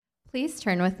Please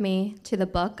turn with me to the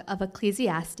book of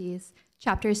Ecclesiastes,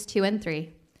 chapters 2 and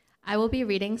 3. I will be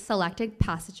reading selected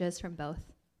passages from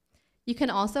both. You can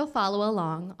also follow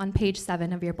along on page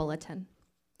 7 of your bulletin.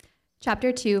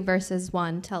 Chapter 2, verses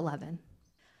 1 to 11.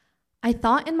 I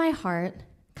thought in my heart,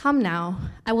 "Come now,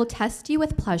 I will test you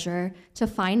with pleasure to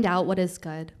find out what is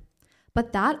good."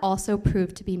 But that also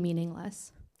proved to be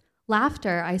meaningless.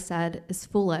 Laughter, I said, is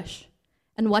foolish.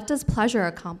 And what does pleasure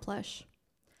accomplish?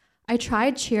 I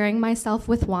tried cheering myself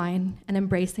with wine and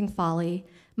embracing folly,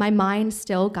 my mind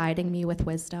still guiding me with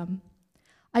wisdom.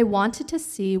 I wanted to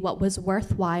see what was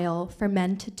worthwhile for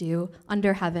men to do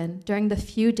under heaven during the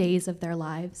few days of their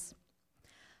lives.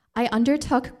 I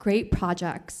undertook great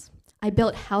projects. I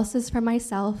built houses for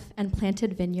myself and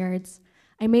planted vineyards.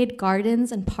 I made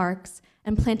gardens and parks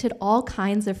and planted all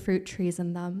kinds of fruit trees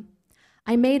in them.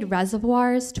 I made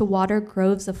reservoirs to water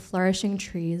groves of flourishing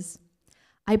trees.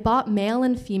 I bought male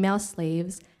and female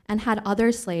slaves and had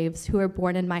other slaves who were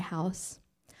born in my house.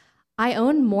 I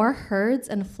owned more herds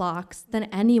and flocks than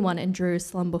anyone in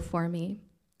Jerusalem before me.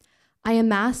 I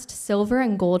amassed silver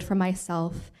and gold for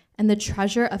myself and the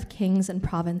treasure of kings and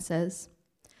provinces.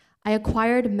 I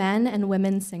acquired men and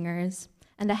women singers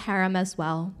and a harem as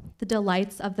well, the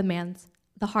delights of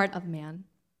the heart of man.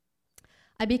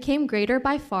 I became greater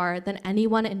by far than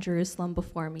anyone in Jerusalem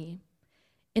before me.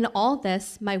 In all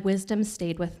this, my wisdom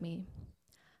stayed with me.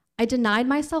 I denied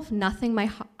myself nothing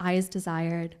my eyes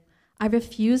desired. I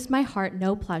refused my heart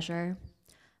no pleasure.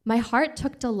 My heart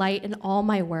took delight in all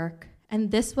my work,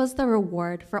 and this was the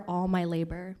reward for all my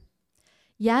labor.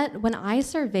 Yet when I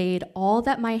surveyed all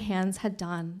that my hands had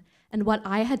done and what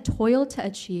I had toiled to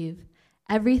achieve,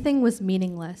 everything was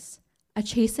meaningless, a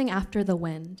chasing after the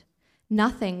wind.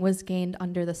 Nothing was gained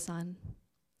under the sun.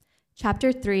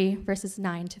 Chapter 3, verses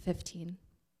 9 to 15.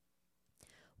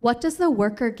 What does the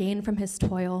worker gain from his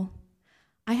toil?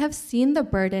 I have seen the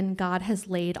burden God has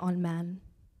laid on men.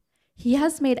 He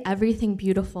has made everything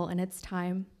beautiful in its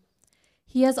time.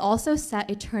 He has also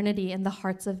set eternity in the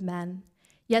hearts of men,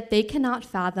 yet they cannot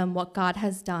fathom what God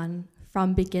has done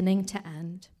from beginning to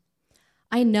end.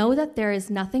 I know that there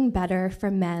is nothing better for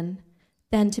men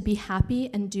than to be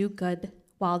happy and do good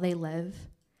while they live,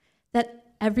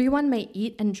 that everyone may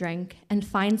eat and drink and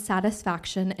find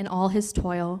satisfaction in all his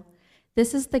toil.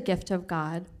 This is the gift of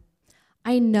God.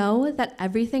 I know that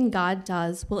everything God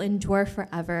does will endure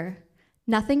forever.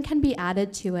 Nothing can be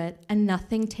added to it and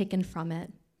nothing taken from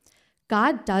it.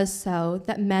 God does so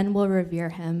that men will revere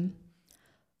him.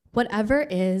 Whatever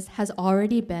is has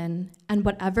already been, and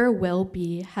whatever will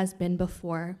be has been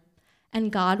before,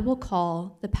 and God will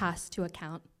call the past to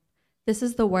account. This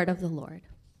is the word of the Lord.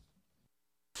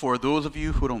 For those of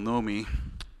you who don't know me,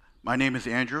 my name is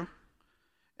Andrew,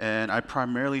 and I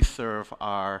primarily serve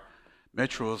our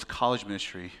Metro's college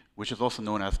ministry, which is also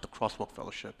known as the Crosswalk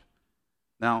Fellowship.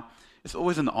 Now, it's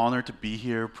always an honor to be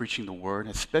here preaching the word,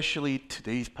 especially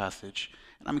today's passage,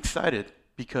 and I'm excited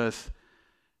because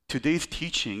today's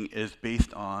teaching is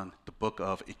based on the book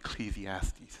of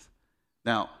Ecclesiastes.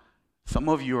 Now, some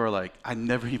of you are like, I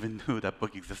never even knew that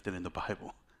book existed in the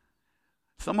Bible.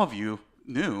 Some of you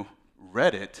knew,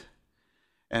 read it,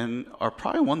 and are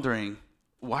probably wondering,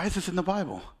 why is this in the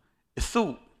Bible? It's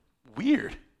so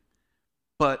weird.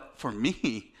 But for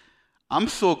me, I'm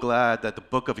so glad that the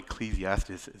book of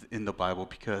Ecclesiastes is in the Bible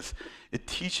because it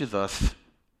teaches us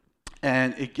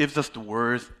and it gives us the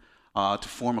words to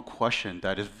form a question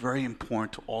that is very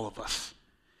important to all of us.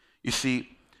 You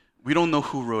see, we don't know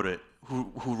who wrote it,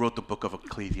 who wrote the book of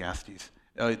Ecclesiastes.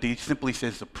 They simply say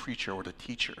it's the preacher or the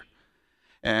teacher.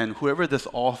 And whoever this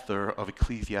author of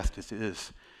Ecclesiastes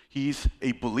is, he's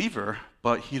a believer,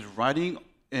 but he's writing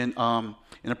in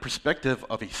a perspective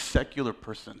of a secular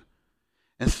person.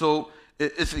 And so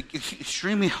it's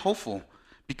extremely helpful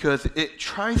because it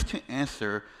tries to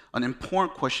answer an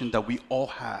important question that we all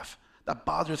have, that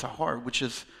bothers our heart, which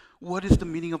is, what is the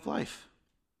meaning of life?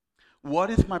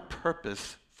 What is my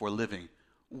purpose for living?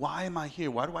 Why am I here?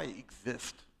 Why do I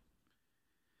exist?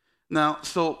 Now,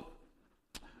 so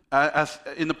as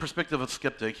in the perspective of a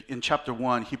skeptic, in chapter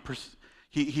 1,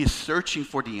 he's searching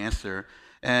for the answer,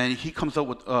 and he comes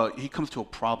to a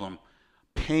problem: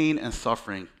 pain and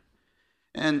suffering.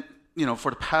 And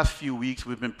for the past few weeks,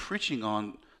 we've been preaching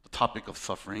on the topic of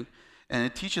suffering, and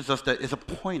it teaches us that it's a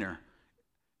pointer.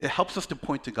 It helps us to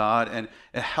point to God, and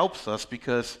it helps us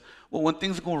because, well, when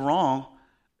things go wrong,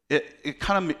 it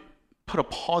kind of put a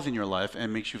pause in your life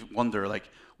and makes you wonder, like,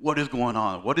 what is going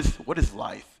on? What is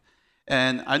life?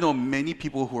 And I know many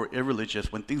people who are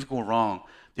irreligious, when things go wrong,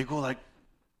 they go like,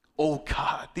 oh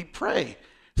God, they pray.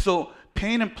 So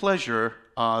pain and pleasure,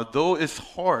 though it's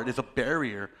hard, is a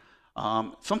barrier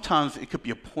Sometimes it could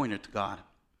be a pointer to God.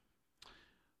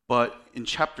 But in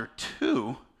chapter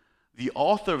 2, the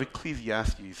author of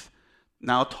Ecclesiastes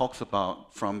now talks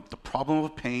about from the problem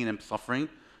of pain and suffering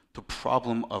to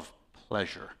problem of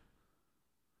pleasure.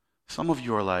 Some of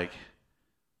you are like,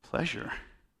 pleasure?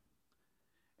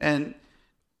 And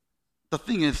the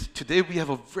thing is, today we have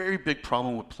a very big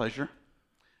problem with pleasure,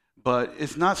 but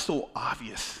it's not so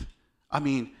obvious. I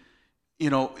mean,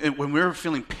 when we're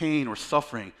feeling pain or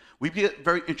suffering, we get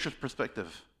very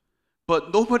introspective.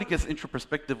 But nobody gets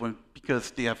introspective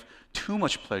because they have too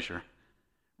much pleasure,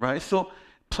 right? So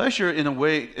pleasure, in a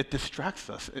way, it distracts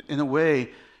us. In a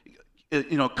way,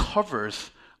 it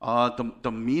covers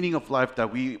the meaning of life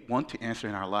that we want to answer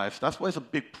in our lives. That's why it's a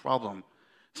big problem.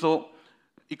 So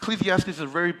Ecclesiastes is a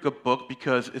very good book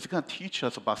because it's going to teach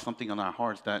us about something in our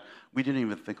hearts that we didn't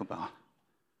even think about.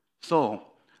 So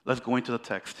let's go into the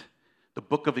text. The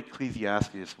book of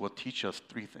Ecclesiastes will teach us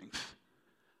three things: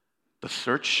 the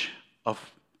search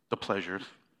of the pleasures,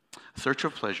 search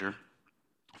of pleasure,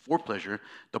 for pleasure,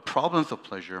 the problems of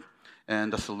pleasure,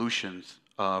 and the solutions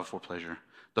for pleasure.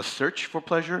 The search for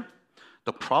pleasure,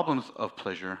 the problems of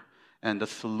pleasure, and the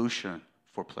solution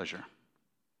for pleasure.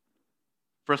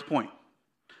 First point,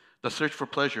 the search for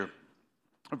pleasure.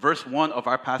 Verse 1 of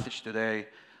our passage today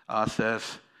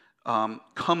says,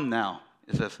 come now.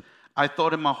 It says, I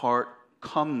thought in my heart,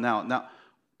 come now. Now,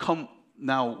 come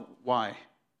now, why?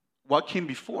 What came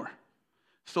before?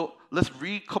 So let's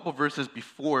read a couple verses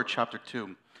before chapter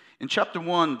 2. In chapter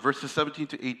 1, verses 17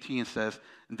 to 18, it says,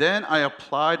 Then I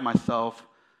applied myself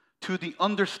to the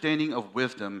understanding of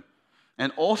wisdom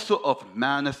and also of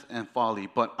madness and folly.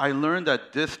 But I learned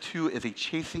that this too is a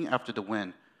chasing after the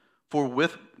wind. For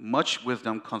with much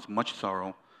wisdom comes much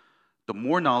sorrow. The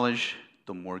more knowledge,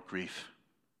 the more grief.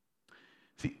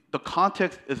 See, the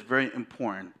context is very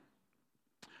important.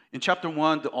 In chapter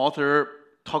 1, the author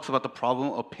talks about the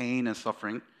problem of pain and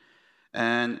suffering.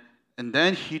 And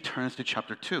then he turns to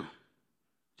chapter 2.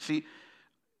 See,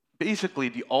 basically,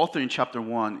 the author in chapter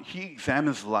 1, he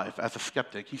examines life as a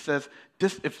skeptic. He says,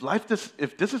 if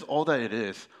this is all that it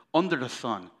is under the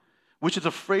sun, which is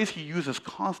a phrase he uses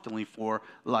constantly for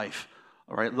life,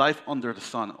 all right, life under the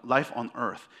sun, life on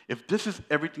earth. If this is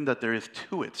everything that there is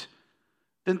to it,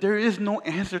 then there is no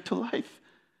answer to life.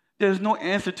 There's no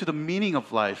answer to the meaning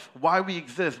of life, why we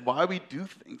exist, why we do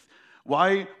things,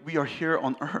 why we are here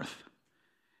on earth.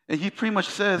 And he pretty much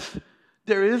says,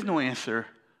 there is no answer,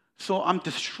 so I'm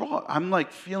distraught. I'm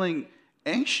like feeling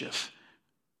anxious.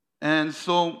 And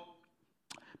so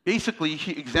basically,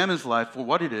 he examines life for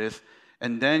what it is,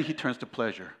 and then he turns to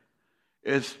pleasure.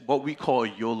 It's what we call a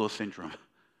YOLO syndrome.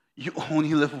 You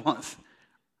only live once,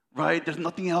 right? There's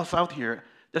nothing else out here.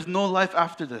 There's no life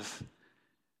after this.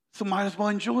 So might as well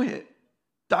enjoy it.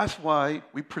 That's why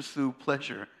we pursue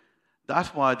pleasure. That's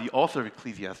why the author of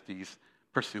Ecclesiastes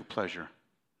pursued pleasure.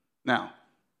 Now,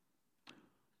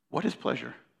 what is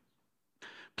pleasure?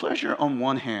 Pleasure, on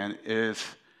one hand, is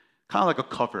kind of like a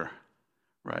cover,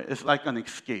 right? It's like an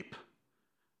escape,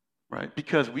 right?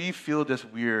 Because we feel this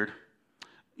weird,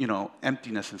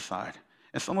 emptiness inside.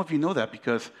 And some of you know that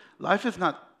because life is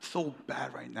not so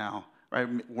bad right now, right?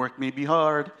 Work may be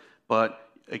hard, but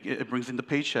it brings in the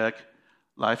paycheck.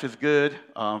 Life is good.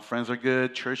 Friends are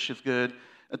good. Church is good.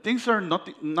 Things in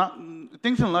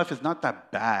life is not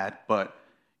that bad, but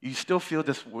you still feel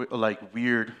this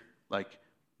weird,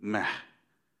 meh.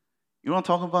 You know what I'm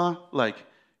talking about?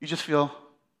 You just feel,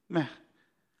 meh.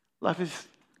 Life is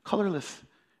colorless.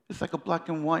 It's like a black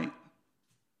and white.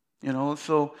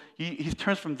 So he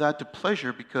turns from that to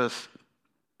pleasure because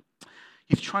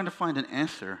he's trying to find an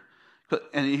answer.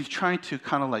 And he's trying to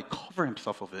kind of cover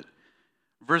himself of it.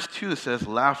 Verse 2 says,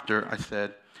 laughter, I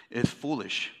said, is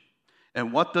foolish.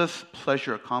 And what does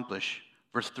pleasure accomplish?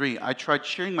 Verse 3, I tried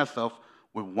cheering myself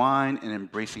with wine and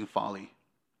embracing folly.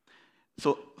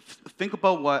 So think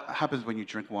about what happens when you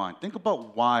drink wine. Think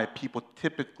about why people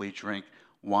typically drink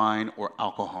wine or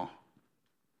alcohol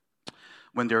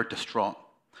when they're distraught.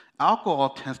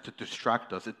 Alcohol tends to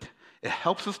distract us. It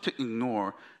helps us to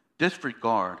ignore,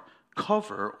 disregard,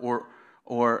 cover,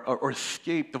 or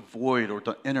escape the void or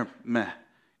the inner meh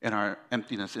in our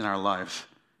emptiness in our lives.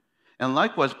 And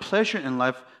likewise, pleasure in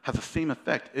life has the same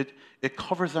effect. It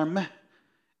covers our meh.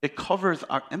 It covers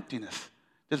our emptiness.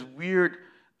 This weird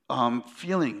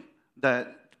feeling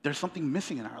that there's something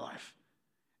missing in our life.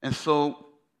 And so,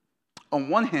 on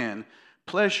one hand,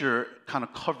 pleasure kind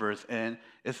of covers and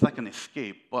it's like an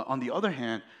escape. But on the other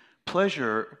hand,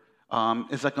 pleasure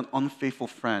is like an unfaithful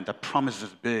friend that promises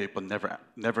big but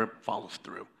never follows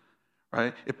through,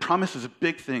 right? It promises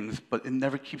big things, but it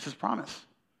never keeps its promise.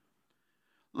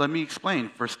 Let me explain.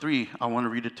 Verse 3, I want to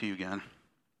read it to you again.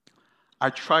 I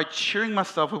tried cheering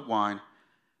myself with wine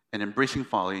and embracing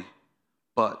folly,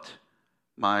 but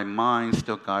my mind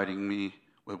still guiding me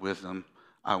with wisdom.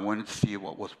 I wanted to see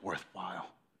what was worthwhile.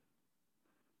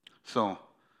 So,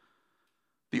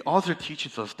 the author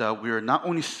teaches us that we are not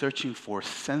only searching for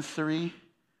sensory,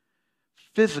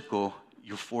 physical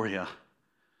euphoria,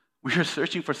 we are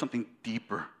searching for something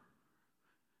deeper.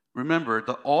 Remember,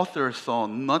 the author saw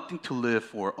nothing to live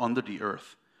for under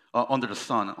the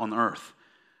sun, on earth.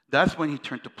 That's when he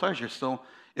turned to pleasure. So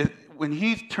when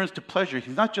he turns to pleasure,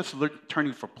 he's not just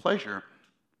turning for pleasure,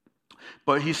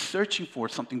 but he's searching for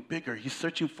something bigger. He's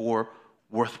searching for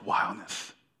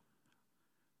worthwhileness.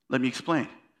 Let me explain.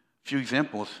 A few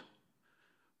examples.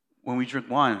 When we drink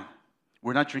wine,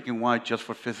 we're not drinking wine just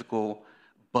for physical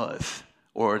buzz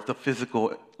or the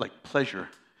physical pleasure.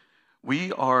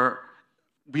 We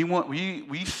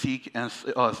seek and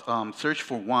search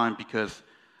for wine because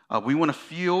we want to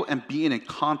feel and be in a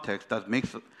context that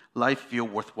makes life feel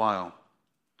worthwhile.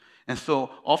 And so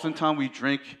oftentimes we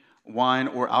drink wine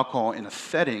or alcohol in a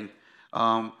setting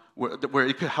where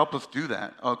it could help us do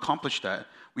that, accomplish that.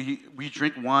 We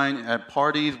drink wine at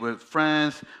parties with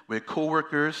friends, with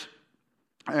coworkers,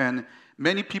 and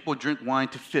many people drink wine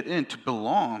to fit in, to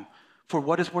belong, for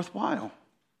what is worthwhile.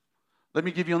 Let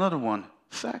me give you another one,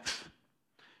 sex.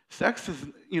 Sex is,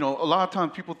 a lot of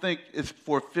times people think it's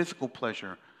for physical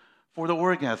pleasure, for the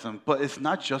orgasm, but it's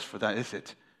not just for that, is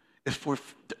it? It's for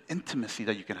the intimacy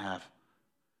that you can have.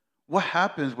 What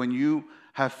happens when you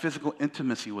have physical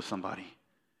intimacy with somebody,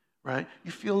 right?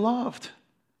 You feel loved.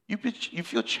 You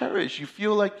feel cherished. You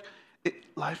feel like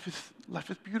life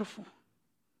is beautiful.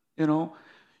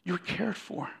 You're cared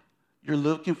for. You're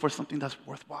looking for something that's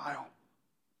worthwhile.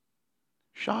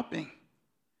 Shopping.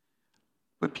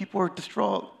 When people are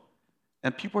distraught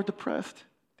and people are depressed,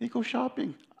 they go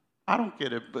shopping. I don't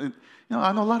get it, but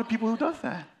I know a lot of people who does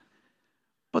that.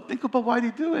 But think about why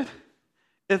they do it.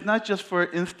 It's not just for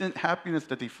instant happiness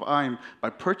that they find by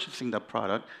purchasing that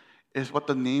product. It's what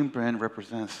the name brand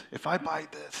represents. If I buy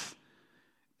this,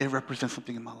 it represents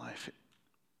something in my life,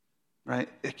 right?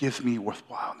 It gives me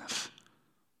worthwhileness.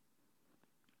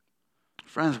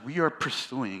 Friends, we are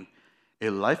pursuing a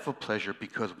life of pleasure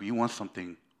because we want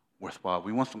something worthwhile.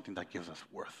 We want something that gives us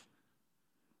worth.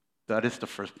 That is the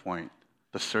first point,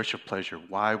 the search of pleasure,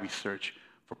 why we search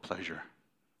for pleasure,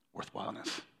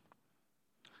 worthwhileness.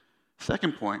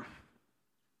 Second point,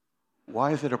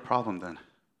 why is it a problem then?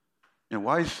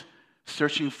 Why is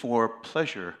searching for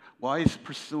pleasure, why is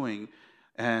pursuing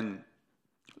and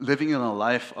living in a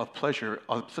life of pleasure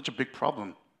such a big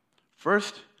problem?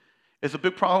 First, it's a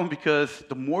big problem because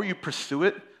the more you pursue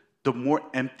it, the more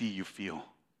empty you feel.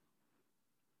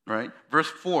 Right? Verse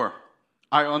 4,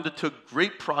 I undertook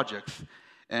great projects,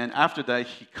 and after that,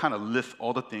 he kind of lists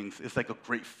all the things. It's like a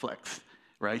great flex,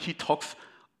 right? He talks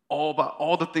all about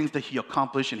all the things that he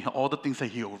accomplished and all the things that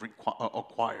he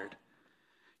acquired.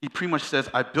 He pretty much says,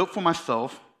 I built for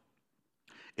myself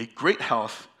a great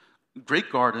house,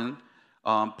 great garden,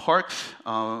 parks,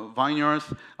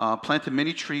 vineyards, planted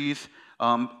many trees.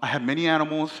 I had many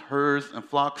animals, herds, and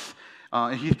flocks.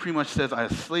 And he pretty much says, I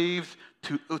have slaves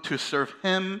to serve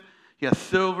him. He has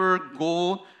silver,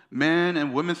 gold, men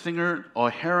and women singer, a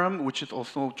harem, which is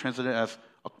also translated as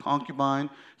a concubine.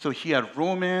 So he had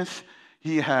romance,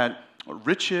 he had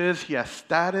riches, he had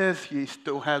status, he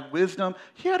still had wisdom.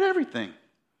 He had everything.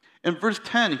 In verse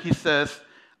 10, he says,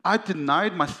 I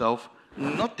denied myself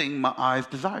nothing my eyes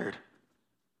desired.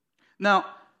 Now,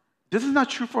 this is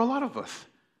not true for a lot of us.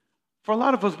 For a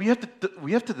lot of us, we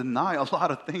have to deny a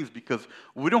lot of things because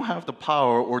we don't have the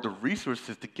power or the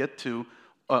resources to get to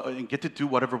do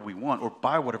whatever we want or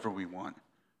buy whatever we want.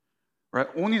 Right?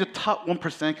 Only the top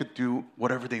 1% could do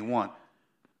whatever they want.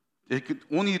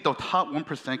 Only the top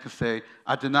 1% could say,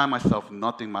 I deny myself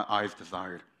nothing my eyes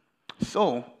desired.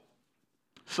 So,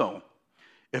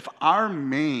 if our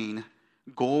main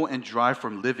goal and drive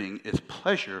from living is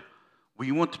pleasure,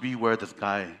 we want to be where this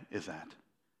guy is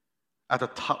at the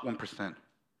top 1%.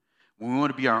 We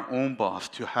want to be our own boss,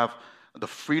 to have the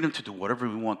freedom to do whatever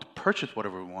we want, to purchase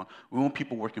whatever we want. We want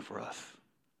people working for us.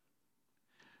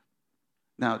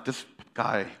 Now, this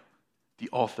guy, the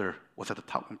author, was at the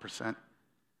top 1%.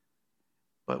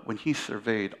 But when he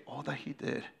surveyed all that he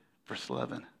did, verse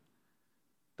 11,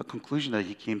 the conclusion that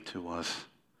he came to was,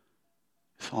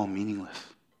 it's all meaningless.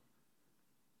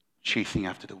 Chasing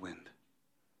after the wind.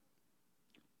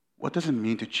 What does it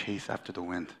mean to chase after the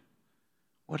wind?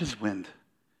 What is wind?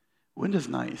 Wind is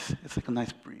nice. It's like a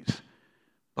nice breeze.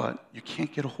 But you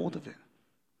can't get a hold of it.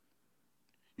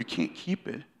 You can't keep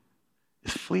it.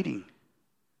 It's fleeting.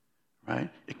 right?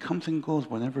 It comes and goes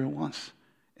whenever it wants,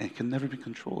 and it can never be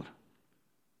controlled.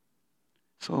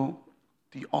 So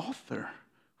the author,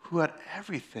 who had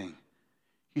everything,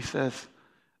 he says,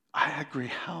 I had a great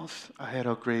house, I had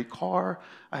a great car,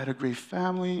 I had a great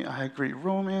family, I had great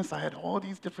romance, I had all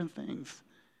these different things.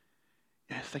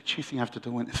 It's like chasing after the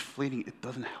wind. It's fleeting. It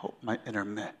doesn't help my inner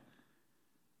man.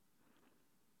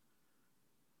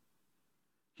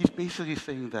 He's basically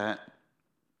saying that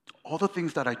all the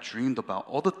things that I dreamed about,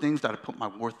 all the things that I put my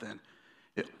worth in,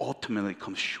 it ultimately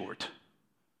comes short.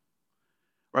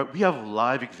 Right? We have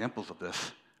live examples of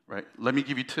this. Right? Let me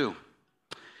give you two.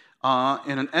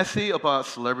 In an essay about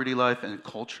celebrity life and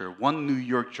culture, one New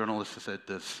York journalist said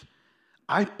this: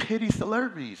 I pity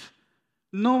celebrities.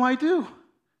 No, I do.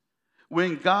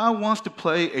 When God wants to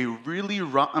play a really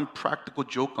rotten practical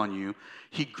joke on you,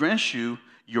 he grants you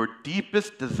your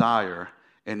deepest desire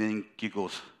and then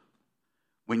giggles.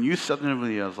 When you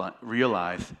suddenly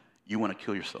realize you want to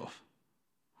kill yourself.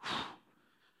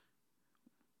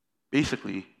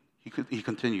 Basically, he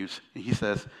continues, and he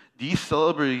says, these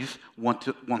celebrities want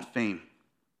fame.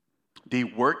 They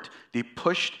worked, they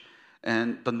pushed,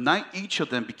 and the night each of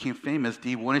them became famous,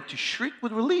 they wanted to shriek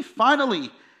with relief.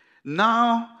 Finally,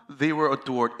 now they were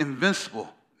adored, invincible,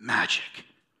 magic.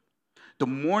 The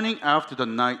morning after the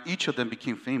night each of them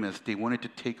became famous, they wanted to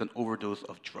take an overdose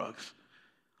of drugs.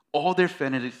 All their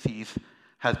fantasies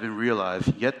has been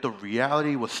realized, yet the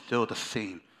reality was still the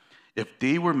same. If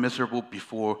they were miserable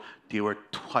before, they were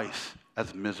twice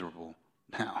as miserable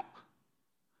now.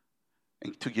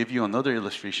 And to give you another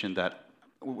illustration that,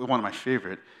 one of my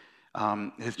favorite,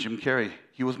 is Jim Carrey.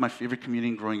 He was my favorite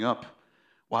comedian growing up.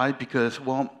 Why? Because,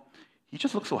 well, he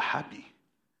just looked so happy.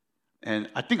 And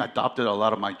I think I adopted a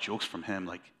lot of my jokes from him,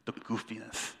 like the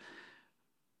goofiness.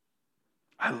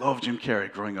 I loved Jim Carrey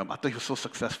growing up. I thought he was so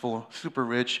successful, super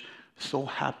rich, so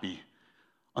happy,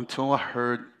 until I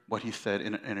heard what he said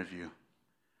in an interview.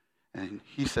 And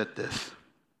he said this: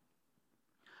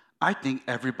 I think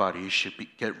everybody should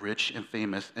get rich and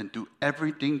famous and do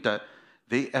everything that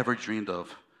they ever dreamed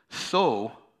of,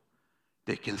 so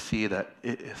they can see that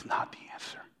it is not the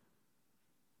answer.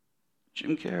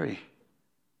 Jim Carrey,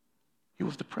 he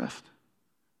was depressed.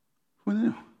 Who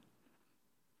knew?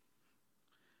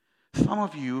 Some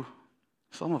of you,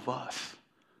 some of us,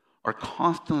 are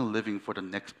constantly living for the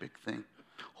next big thing,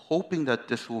 hoping that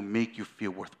this will make you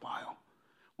feel worthwhile.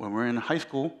 When we were in high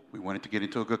school, we wanted to get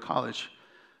into a good college.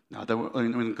 Now that we're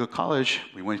in a good college,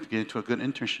 we wanted to get into a good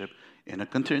internship. In a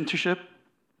good internship,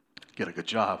 get a good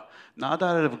job. Now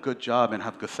that I have a good job and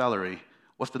have a good salary,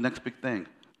 what's the next big thing?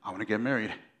 I want to get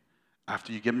married.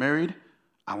 After you get married,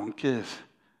 I want kids.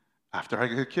 After I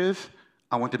get kids,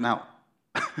 I want them out.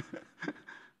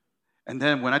 And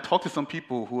then when I talk to some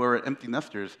people who are empty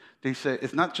nesters, they say,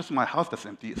 it's not just my house that's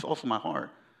empty, it's also my heart.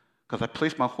 Because I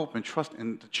place my hope and trust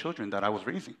in the children that I was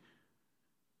raising.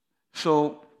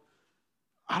 So,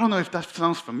 I don't know if that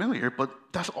sounds familiar, but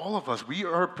that's all of us. We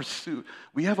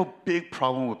have a big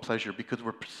problem with pleasure because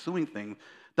we're pursuing things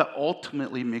that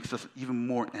ultimately makes us even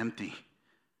more empty.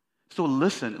 So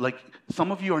listen, like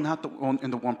some of you are not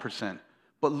in the 1%,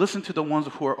 but listen to the ones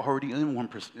who are already in the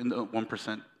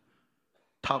 1%,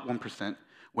 top 1%.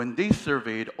 When they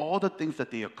surveyed all the things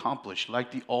that they accomplished,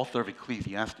 like the author of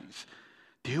Ecclesiastes,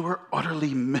 they were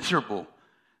utterly miserable.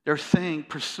 They're saying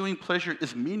pursuing pleasure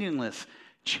is meaningless,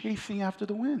 chasing after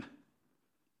the wind.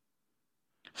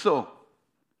 So,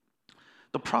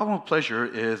 the problem with pleasure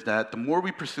is that the more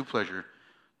we pursue pleasure,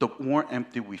 the more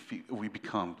empty we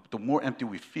become, the more empty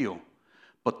we feel.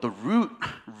 But the root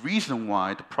reason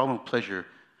why the problem with pleasure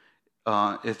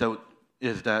is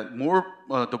that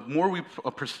the more we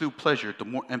pursue pleasure, the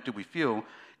more empty we feel,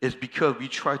 is because we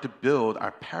try to build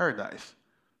our paradise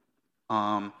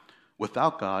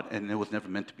without God, and it was never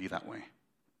meant to be that way.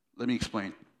 Let me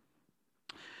explain.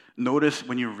 Notice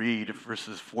when you read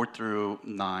verses 4 through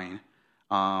 9,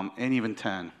 and even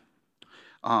 10,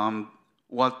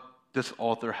 what this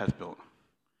author has built.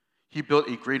 He built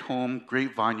a great home,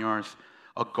 great vineyards,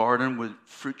 a garden with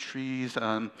fruit trees.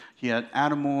 He had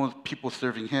animals, people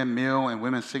serving him, male and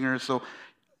women singers. So,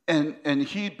 and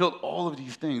he built all of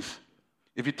these things.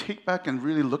 If you take back and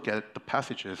really look at the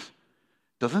passages,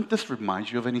 doesn't this remind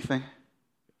you of anything?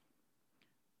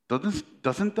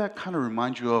 Doesn't that kind of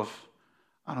remind you of,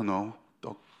 I don't know,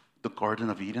 the Garden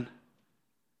of Eden?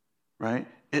 Right?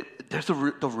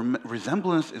 The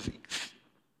resemblance is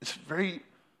very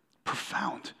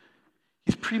profound.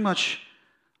 He's pretty much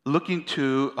looking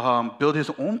to build his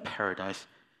own paradise.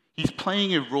 He's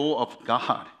playing a role of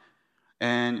God.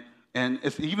 And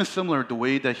it's even similar the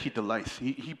way that he delights.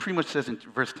 He pretty much says in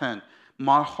verse 10,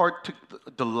 my heart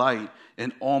took delight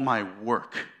in all my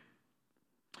work.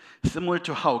 similar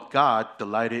to how God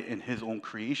delighted in his own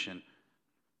creation.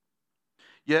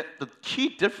 Yet the key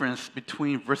difference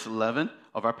between verse 11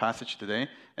 of our passage today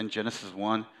and Genesis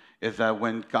 1 is that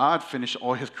when God finished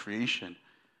all his creation,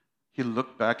 he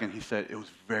looked back and he said it was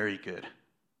very good.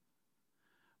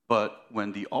 But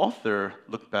when the author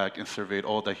looked back and surveyed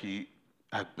all that he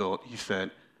had built, he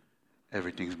said,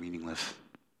 everything's meaningless,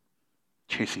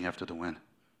 chasing after the wind.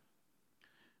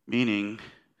 Meaning,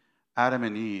 Adam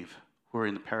and Eve, who were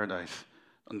in the paradise,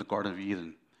 in the Garden of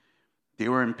Eden, they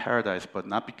were in paradise, but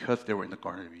not because they were in the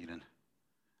Garden of Eden.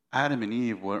 Adam and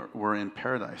Eve were in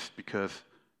paradise because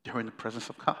they were in the presence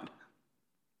of God.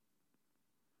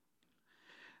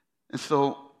 And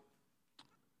so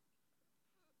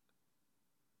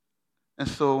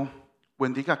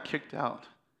when they got kicked out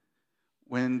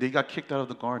of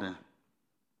the garden,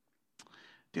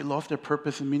 they lost their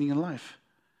purpose and meaning in life.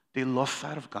 They lost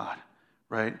sight of God,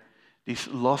 right? They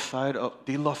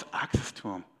lost access to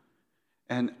him.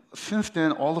 And since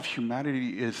then, all of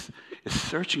humanity is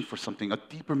searching for something, a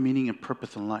deeper meaning and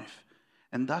purpose in life.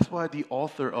 And that's why the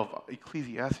author of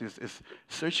Ecclesiastes is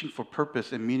searching for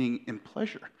purpose and meaning in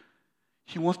pleasure.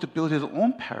 He wants to build his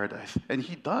own paradise, and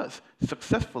he does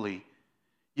successfully.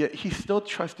 Yet he still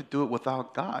tries to do it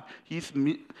without God. He's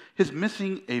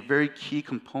missing a very key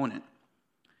component.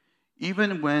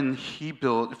 Even when he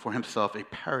built for himself a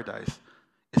paradise,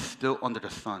 it's still under the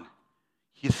sun.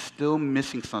 He's still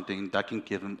missing something that can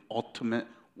give him ultimate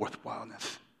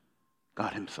worthwhileness,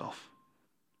 God himself.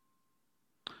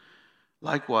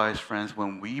 Likewise, friends,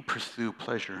 when we pursue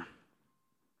pleasure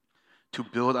to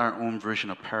build our own version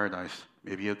of paradise,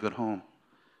 maybe a good home,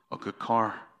 a good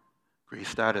car, great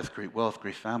status, great wealth,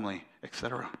 great family,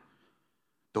 etc.,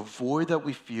 the void that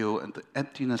we feel and the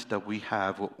emptiness that we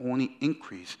have will only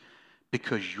increase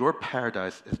because your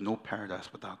paradise is no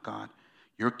paradise without God.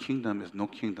 Your kingdom is no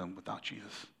kingdom without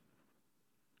Jesus.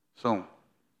 So,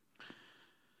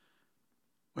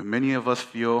 when many of us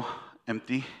feel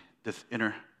empty, this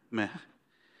inner meh,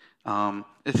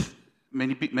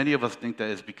 many of us think that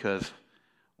it's because,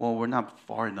 well, we're not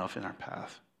far enough in our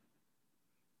path.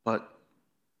 But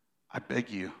I beg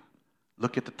you,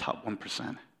 look at the top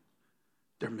 1%.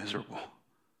 They're miserable.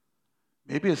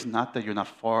 Maybe it's not that you're not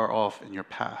far off in your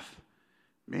path.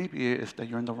 Maybe it's that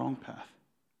you're in the wrong path.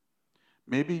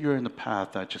 Maybe you're in the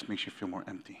path that just makes you feel more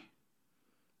empty.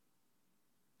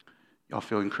 Y'all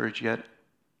feel encouraged yet?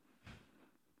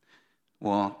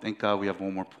 Well, thank God we have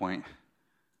one more point.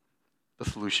 The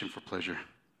solution for pleasure.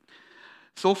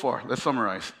 So far, let's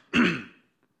summarize.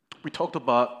 We talked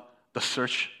about the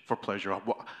search for pleasure,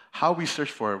 how we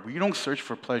search for it. We don't search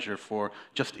for pleasure for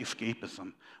just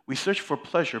escapism. We search for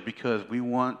pleasure because we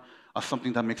want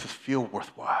something that makes us feel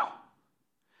worthwhile.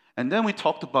 And then we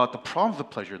talked about the problems of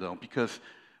pleasure, though, because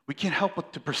we can't help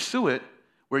but to pursue it,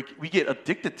 where we get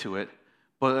addicted to it,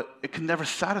 but it can never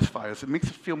satisfy us. It makes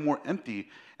us feel more empty,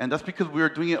 and that's because we are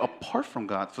doing it apart from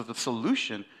God. So the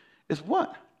solution is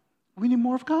what? We need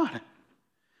more of God.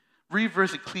 Read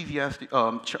verse Ecclesiastes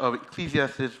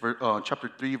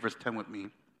chapter 3, verse 10 with me.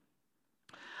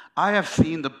 I have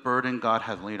seen the burden God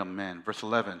has laid on man. Verse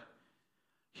 11.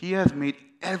 He has made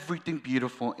everything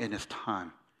beautiful in his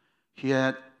time. He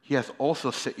has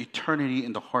also set eternity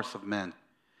in the hearts of men,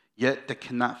 yet they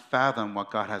cannot fathom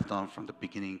what God has done from the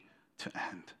beginning to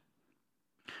end.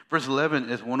 Verse 11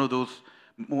 is one of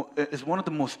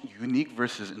the most unique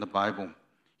verses in the Bible.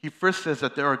 He first says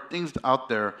that there are things out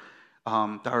there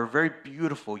that are very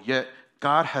beautiful, yet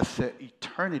God has set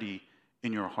eternity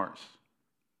in your hearts.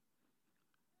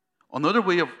 Another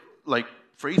way of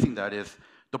phrasing that is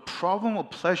the problem of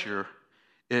pleasure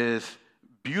is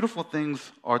beautiful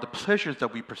things are the pleasures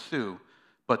that we pursue,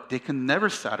 but they can never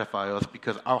satisfy us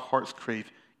because our hearts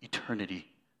crave eternity,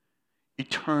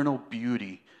 eternal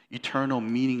beauty, eternal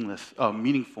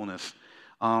meaningfulness,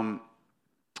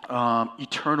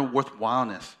 eternal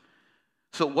worthwhileness.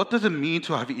 So what does it mean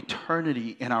to have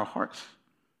eternity in our hearts?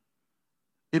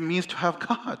 It means to have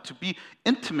God, to be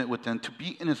intimate with him, to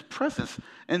be in his presence.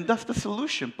 And that's the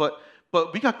solution. But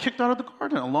we got kicked out of the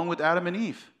garden along with Adam and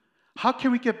Eve. How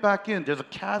can we get back in? There's a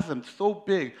chasm so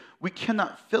big, we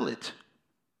cannot fill it.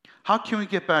 How can we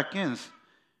get back in?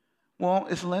 Well,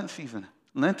 it's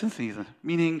Lenten season,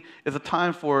 meaning it's a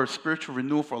time for spiritual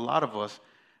renewal for a lot of us.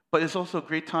 But it's also a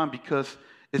great time because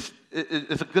it's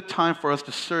a good time for us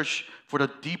to search for the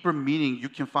deeper meaning you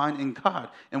can find in God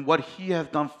and what he has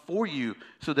done for you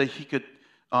so that he could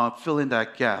fill in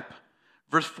that gap.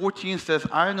 Verse 14 says,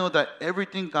 I know that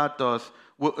everything God does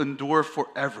will endure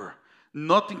forever.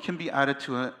 Nothing can be added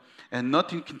to it, and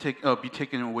nothing can be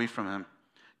taken away from him.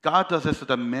 God does this so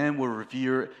that man will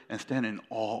revere and stand in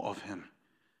awe of him.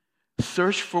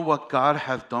 Search for what God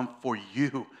has done for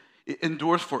you. It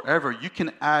endures forever. You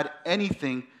can add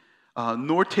anything,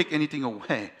 nor take anything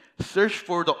away. Search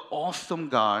for the awesome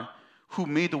God who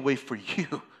made the way for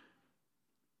you.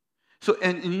 So,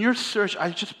 and in your search, I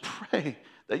just pray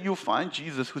that you'll find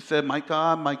Jesus who said, my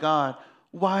God,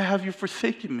 why have you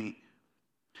forsaken me?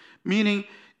 Meaning,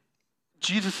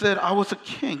 Jesus said, I was a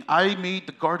king. I made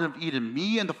the Garden of Eden.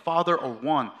 Me and the Father are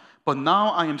one. But now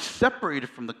I am separated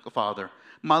from the Father.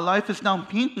 My life is now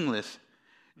meaningless.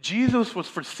 Jesus was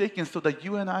forsaken so that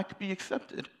you and I could be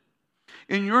accepted.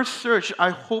 In your search, I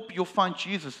hope you'll find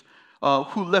Jesus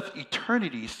who left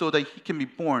eternity so that he can be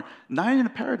born, not in a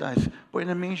paradise, but in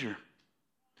a manger.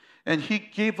 And he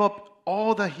gave up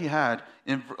all that he had.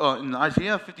 In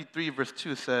Isaiah 53, verse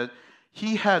 2 said,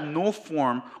 he had no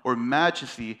form or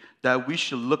majesty that we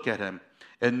should look at him,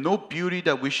 and no beauty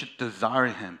that we should desire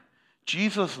him.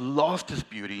 Jesus lost his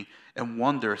beauty and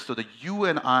wonder so that you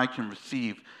and I can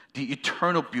receive the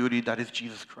eternal beauty that is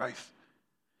Jesus Christ.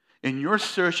 In your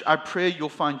search, I pray you'll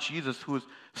find Jesus whose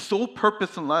sole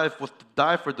purpose in life was to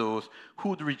die for those who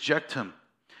would reject him.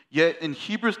 Yet in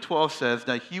Hebrews 12 says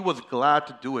that he was glad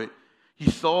to do it.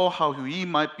 He saw how he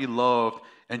might be loved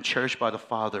and cherished by the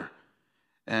Father.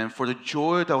 And for the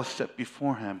joy that was set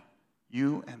before him,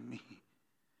 you and me,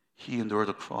 he endured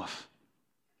the cross.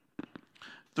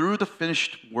 Through the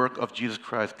finished work of Jesus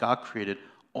Christ, God created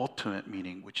ultimate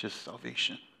meaning, which is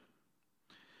salvation.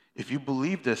 If you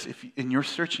believe this, in your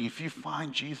searching, if you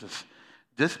find Jesus,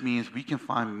 this means we can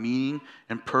find meaning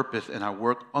and purpose in our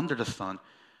work under the sun.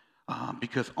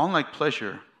 Because unlike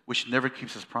pleasure, which never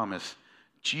keeps his promise,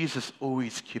 Jesus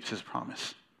always keeps his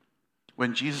promise.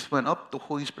 When Jesus went up, the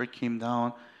Holy Spirit came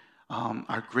down,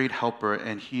 our great helper,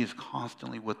 and he is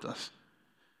constantly with us.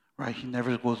 Right? He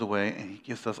never goes away, and he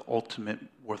gives us ultimate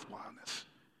worthwhileness.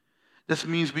 This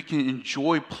means we can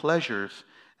enjoy pleasures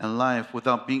in life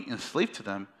without being enslaved to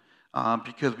them,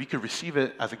 because we can receive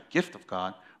it as a gift of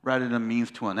God rather than a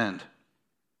means to an end.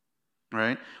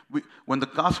 Right? When the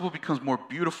gospel becomes more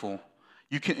beautiful,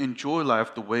 you can enjoy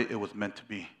life the way it was meant to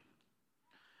be.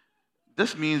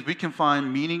 This means we can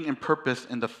find meaning and purpose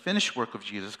in the finished work of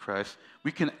Jesus Christ.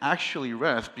 We can actually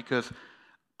rest because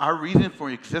our reason for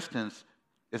existence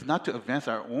is not to advance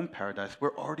our own paradise.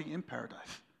 We're already in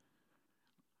paradise.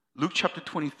 Luke chapter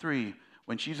 23,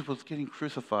 when Jesus was getting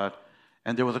crucified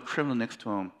and there was a criminal next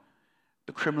to him,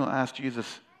 the criminal asked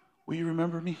Jesus, will you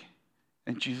remember me?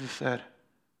 And Jesus said,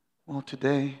 well,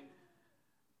 today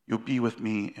you'll be with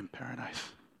me in paradise.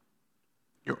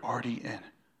 You're already in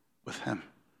with him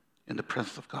in the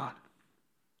presence of God.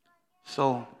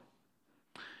 So,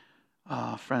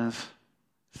 friends,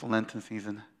 it's the Lenten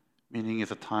season, meaning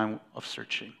it's a time of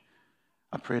searching.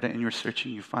 I pray that in your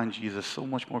searching you find Jesus so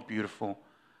much more beautiful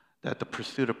that the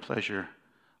pursuit of pleasure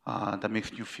that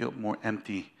makes you feel more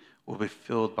empty will be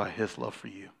filled by his love for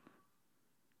you.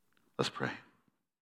 Let's pray.